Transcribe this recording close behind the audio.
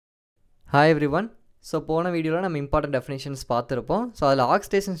Hi everyone. So போன வீடியோல நம்ம இம்பார்ட்டன்ட் டெஃபினிஷன்ஸ் பார்த்திருப்போம். ஸோ அதில்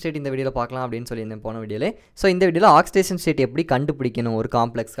ஆக்சிடேஷன் ஸ்டேட் இந்த வீடியோவில் பார்க்கலாம் அப்படின்னு சொல்லியிருந்தேன் போன வீடியோலே. ஸோ இந்த வீடியோவில் ஆக்சிடேஷன் ஸ்டேட் எப்படி கண்டுபிடிக்கணும் ஒரு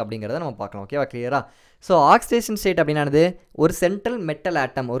காம்ப்ளெக்ஸ் அப்படிங்கிறத நம்ம பார்க்கலாம். ஓகேவா, கிளியரா? ஸோ ஆக்சிடேஷன் ஸ்டேட் அப்படின்னானது ஒரு சென்ட்ரல் மெட்டல்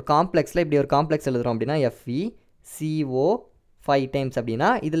ஆட்டம் ஒரு காம்ப்ளெக்ஸில் இப்படி ஒரு காம்ப்ளெக்ஸ் எழுதுறோம் அப்படின்னா FeCO 5 டைம்ஸ் அப்படின்னா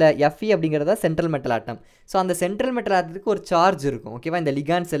இதில் Fe அப்படிங்கிறதா சென்ட்ரல் மெட்டல் ஆட்டம். ஸோ அந்த சென்ட்ரல் மெட்டல் ஆட்டத்துக்கு ஒரு சார்ஜ் இருக்கும். ஓகேவா, இந்த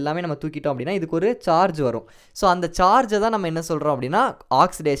லிகான்ஸ் எல்லாமே நம்ம தூக்கிட்டோம் அப்படின்னா இதுக்கு ஒரு சார்ஜ் வரும். ஸோ அந்த சார்ஜை தான் நம்ம என்ன சொல்கிறோம் அப்படின்னா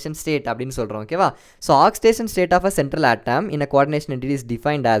ஆக்சிடேஷன் ஸ்டேட் அப்படின்னு சொல்கிறோம். ஓகேவா, so oxidation state of a central atom in a coordination entity is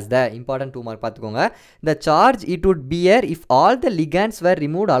defined as the important 2 mark பார்த்துக்கோங்க. The charge it would bear if all the ligands were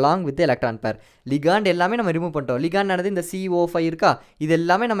removed along with the electron pair. Ligand எல்லாமே நம்ம remove பண்ணிட்டோம். Ligand ஆனது இந்த CO5 இருக்கா, இது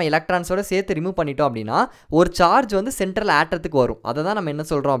எல்லாமே நம்ம எலக்ட்ரான்ஸோட சேர்த்து ரிமூவ் பண்ணிட்டோம் அப்படின்னா ஒரு சார்ஜ் வந்து சென்ட்ரல் ஆட்டத்துக்கு வரும். அதை தான் நம்ம என்ன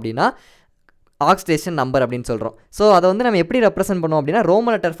சொல்கிறோம் அப்படின்னா ஆக்சிடேஷன் நம்பர் அப்படின்னு சொல்கிறோம். ஸோ அதை வந்து நம்ம எப்படி ரெப்ரசென்ட் பண்ணுவோம் அப்படின்னா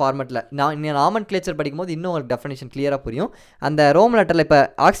ரோமன் லெட்டர் ஃபார்மெட்டில். நாமன் கிளேச்சர் படிக்கும்போது இன்னும் உங்களுக்கு டெஃபினேஷன் கிளியராக புரியும். அந்த ரோமன் லெட்டரில் இப்போ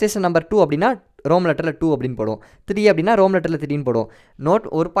ஆக்சிடேஷன் நம்பர் 2 அப்படின்னா ரோம் லெட்டரில் 2 அப்படின்னு போடுவோம். 3 அப்படின்னா ரோம் லெட்டரில் 3 போடுவோம்.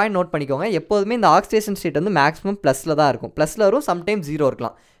 ஒரு பாயிண்ட் நோட் பண்ணிக்கோங்க, எப்போதுமே இந்த ஆக்சிடேஷன் ஸ்டேட் வந்து மேக்ஸிமம் ப்ளஸில் தான் இருக்கும். ப்ளஸில் வரும், சம்டைம்ஸ் 0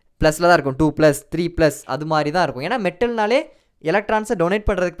 இருக்கலாம். ப்ளஸில் தான் இருக்கும், 2+, 3+, அது மாதிரி தான் இருக்கும். ஏன்னா மெட்டல்னாலே எலக்ட்ரான்ஸை டொனேட்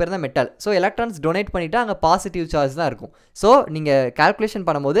பண்ணுறதுக்கு பேர் தான் மெட்டல். ஸோ எலக்ட்ரான்ஸ் டொனேட் பண்ணிவிட்டு அங்கே பாசிட்டிவ் சார்ஜ் தான் இருக்கும். ஸோ நீங்கள் கால்குலேஷன்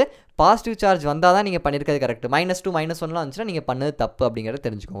பண்ணும்போது பாசிட்டிவ் சார்ஜ் வந்தால் தான் நீங்கள் பண்ணியிருக்கிறது கரெக்ட். -2 -1லாம் வந்துச்சுன்னா நீங்கள் பண்ணது தப்பு அப்படிங்கிறத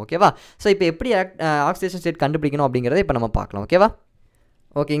தெரிஞ்சுக்கோங்க. ஓகேவா, ஸோ இப்போ எப்படி ஆக்சிடேஷன் ஸ்டேட் கண்டுபிடிக்கணும் அப்படிங்கிறத இப்போ நம்ம பார்க்கலாம். ஓகேவா,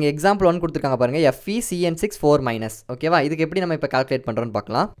 ஓகே, இங்கே எக்ஸாம்பிள் 1 கொடுத்துருக்காங்க பாருங்கள், FeCN6 4-. ஓகேவா, இதுக்கு எப்படி நம்ம இப்போ கால்குலேட் பண்ணுறோன்னு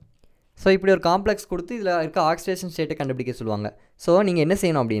பார்க்கலாம். ஸோ இப்படி ஒரு காம்ப்ளெக்ஸ் கொடுத்து இதில் இருக்க ஆக்சிடேஷன் ஸ்டேட்டை கண்டுபிடிக்க சொல்லுவாங்க. ஸோ நீங்கள் என்ன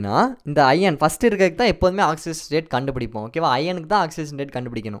செய்யணும் அப்படின்னா இந்த அயன் ஃபஸ்ட்டு இருக்கிறதுக்கு தான் எப்போதுமே ஆக்சிடேஷன் ஸ்டேட் கண்டுபிடிப்போம். ஓகேவா, அயனுக்கு தான் ஆக்சிடேஷன் ஸ்டேட்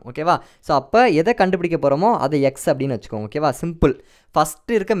கண்டுபிடிக்கணும். ஓகேவா, ஸோ அப்போ எதை கண்டுபிடிக்க போகிறோமோ அதை X அப்படின்னு வச்சுக்கோங்க. ஓகேவா, சிம்பிள்.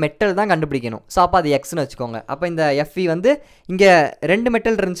 ஃபஸ்ட்டு இருக்க மெட்டல் தான் கண்டுபிடிக்கணும். ஸோ அப்போ அது Xன்னு வச்சுக்கோங்க. அப்போ இந்த Fe வந்து இங்கே 2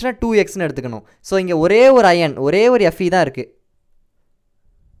 மெட்டல் இருந்துச்சுன்னா 2Xன்னு எடுத்துக்கணும். ஸோ இங்கே ஒரே ஒரு அயன் ஒரே ஒரு Fe தான் இருக்குது.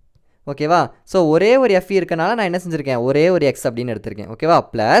 ஓகேவா, ஸோ ஒரே ஒரு Fe இருக்கனால நான் என்ன செஞ்சுருக்கேன், ஒரே ஒரு X அப்படின்னு எடுத்திருக்கேன். ஓகேவா,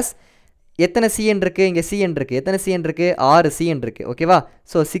 ப்ளஸ் எத்தனை Cn இருக்குது, இங்கே Cn இருக்குது. எத்தனை Cn இருக்குது, 6 Cn இருக்குது. ஓகேவா,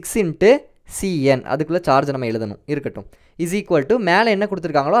 ஸோ 6 × Cn அதுக்குள்ளே சார்ஜ் நம்ம எழுதணும், இருக்கட்டும். இஸ் ஈக்குவல் டு மேலே என்ன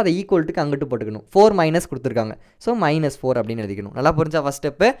கொடுத்துருக்காங்களோ அதை ஈக்குவல்ட்டுக்கு அங்கிட்டு போட்டுக்கணும். 4- கொடுத்துருக்காங்க, ஸோ -4 அப்படின்னு எழுதிக்கணும். நல்லா புரிஞ்சா? ஃபஸ்ட்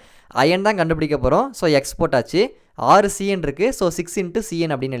ஸ்டெப்பு அயன் தான் கண்டுபிடிக்க போகிறோம். ஸோ எக்ஸ் போட்டாச்சு, 6 Cn இருக்குது. ஸோ 6 ×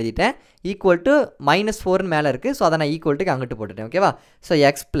 Cn அப்படின்னு எழுதிட்டேன். ஈக்குவல் டு -4ன்னு மேலே இருக்குது. ஸோ அதை நான் ஈக்குவல்ட்டுக்கு அங்கிட்டு போட்டுட்டேன். ஓகேவா, ஸோ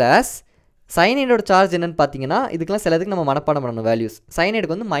எக்ஸ் ப்ளஸ் சைனைடோட சார்ஜ் என்னென்னு பார்த்தீங்கன்னா இதுக்கெல்லாம் சிலதுக்கு நம்ம மனப்பாடம் பண்ணணும் வேல்யூஸ்.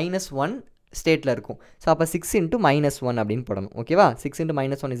 சைனைடுக்கு வந்து -1 ஸ்டேட்டில் இருக்கும். ஸோ அப்போ 6 × -1 அப்படின்னு போடணும். ஓகேவா, 6 ×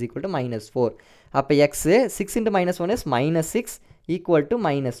 -1 இஸ் ஈக்குவல் டு -4. அப்போ எக்ஸு 6 × -1 இஸ் -6 ஈக்குவல் டு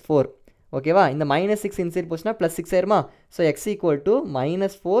 -4. ஓகேவா, இந்த -6 இன்சைட் போச்சுன்னா +6 ஆயிருமா. So X equal to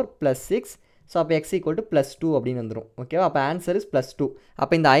 -4 + 6. So அப்போ எக்ஸ் ஈக்குவல் டு +2 அப்படின்னு வந்துடும். ஓகேவா, அப்போ ஆன்சர் இஸ் +2.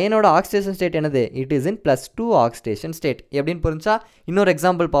 அப்போ இந்த அயனோட ஆக்சிடேஷன் ஸ்டேட் என்னது, it is in +2 oxidation state. எப்படின்னு புரிஞ்சா இன்னொரு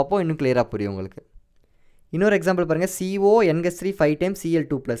எக்ஸாம்பிள் பார்ப்போம், இன்னும் கிளியராக புரியும் உங்களுக்கு. இன்னொரு எக்ஸாம்பிள் பாருங்கள், CONH3 5 times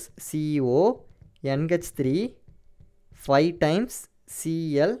Cl2+. CONH3 5 times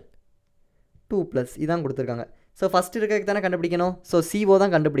Cl2+. இதான் கொடுத்துருக்காங்க. ஸோ ஃபஸ்ட் இருக்கிறதுக்கு தானே கண்டுபிடிக்கணும். ஸோ CO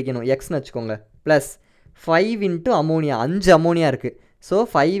தான் கண்டுபிடிக்கணும், எக்ஸ்னு வச்சுக்கோங்க. ப்ளஸ் 5 × அமோனியா, 5 அமோனியா இருக்குது. ஸோ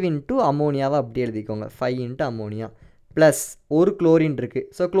 5 × அமோனியாவை அப்படி எழுதிக்கோங்க, 5 × அமோனியா ப்ளஸ் ஒரு குளோரின் இருக்குது.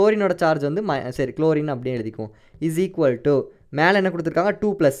 ஸோ குளோரினோட சார்ஜ் வந்து சரி குளோரின் அப்படியே எழுதிக்குவோம். இஸ் ஈக்குவல் டு மேலே என்ன கொடுத்துருக்காங்க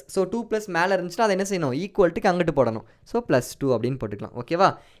 2+. ஸோ 2+ மேலே இருந்துச்சுன்னா அதை என்ன செய்யணும், ஈக்குவல்ட்டுக்கு அங்கிட்டு போடணும். ஸோ +2 அப்படின்னு போட்டுக்கலாம். ஓகேவா,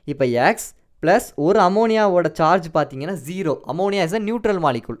 இப்போ எக்ஸ் ப்ளஸ் ஒரு அமோனியாவோட சார்ஜ் பார்த்தீங்கன்னா 0. Ammonia is a neutral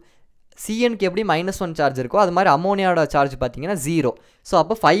molecule. Cnக்கு எப்படி -1 சார்ஜ் இருக்கோ அது மாதிரி அமோனியாவோட சார்ஜ் பார்த்தீங்கன்னா 0. ஸோ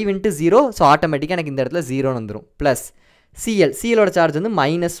அப்போ 5 × 0. ஸோ ஆட்டோமேட்டிக்காக எனக்கு இந்த இடத்துல 0 வந்துடும். ப்ளஸ் Clோட சார்ஜ் வந்து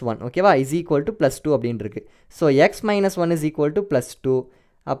 -1. ஓகேவா, இஸ் ஈக்குவல் டு +2 அப்படின்னு இருக்குது. So X -1 is equal to +2.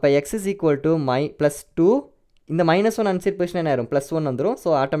 அப்போ எக்ஸ் இஸ் ஈக்குவல் டு +2. இந்த -1 அன்சைட் பொசிஷன் என்ன ஆயிரும், +1 வந்துடும். ஸோ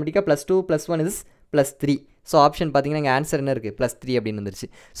ஆட்டோமேட்டிக்காக +2 + 1 இஸ் +3. ஸோ ஆப்ஷன் பார்த்தீங்கன்னா இங்கே ஆன்சர் என்ன இருக்குது, +3 அப்படின்னு வந்துருச்சு.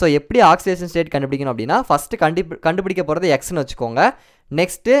 ஸோ எப்படி ஆக்சிடேஷன் ஸ்டேட் கண்டுபிடிக்கணும் அப்படின்னா ஃபஸ்ட்டு கண்டுபிடிக்க போகிறது எக்ஸ்னு வச்சுக்கோங்க.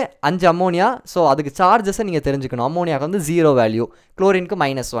 Next 5 ammonia. ஸோ அதுக்கு சார்ஜஸை நீங்கள் தெரிஞ்சுக்கணும். அமோனியாவுக்கு வந்து 0 வேல்யூ, குளோரினுக்கு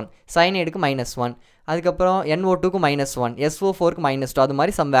 -1, சைனைடுக்கு -1, அதுக்கப்புறம் NO2க்கு -1, SO4க்கு -2, அது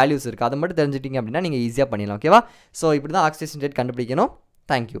மாதிரி சம் வேல்யூஸ் இருக்குது. அதை மட்டும் தெரிஞ்சிட்டிங்க அப்படின்னா நீங்கள் ஈஸியாக பண்ணிடலாம். ஓகேவா, ஸோ இப்படி தான் ஆக்சிடேஷன் ஸ்டேட் கண்டுபிடிக்கணும்.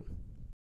 தேங்க்யூ.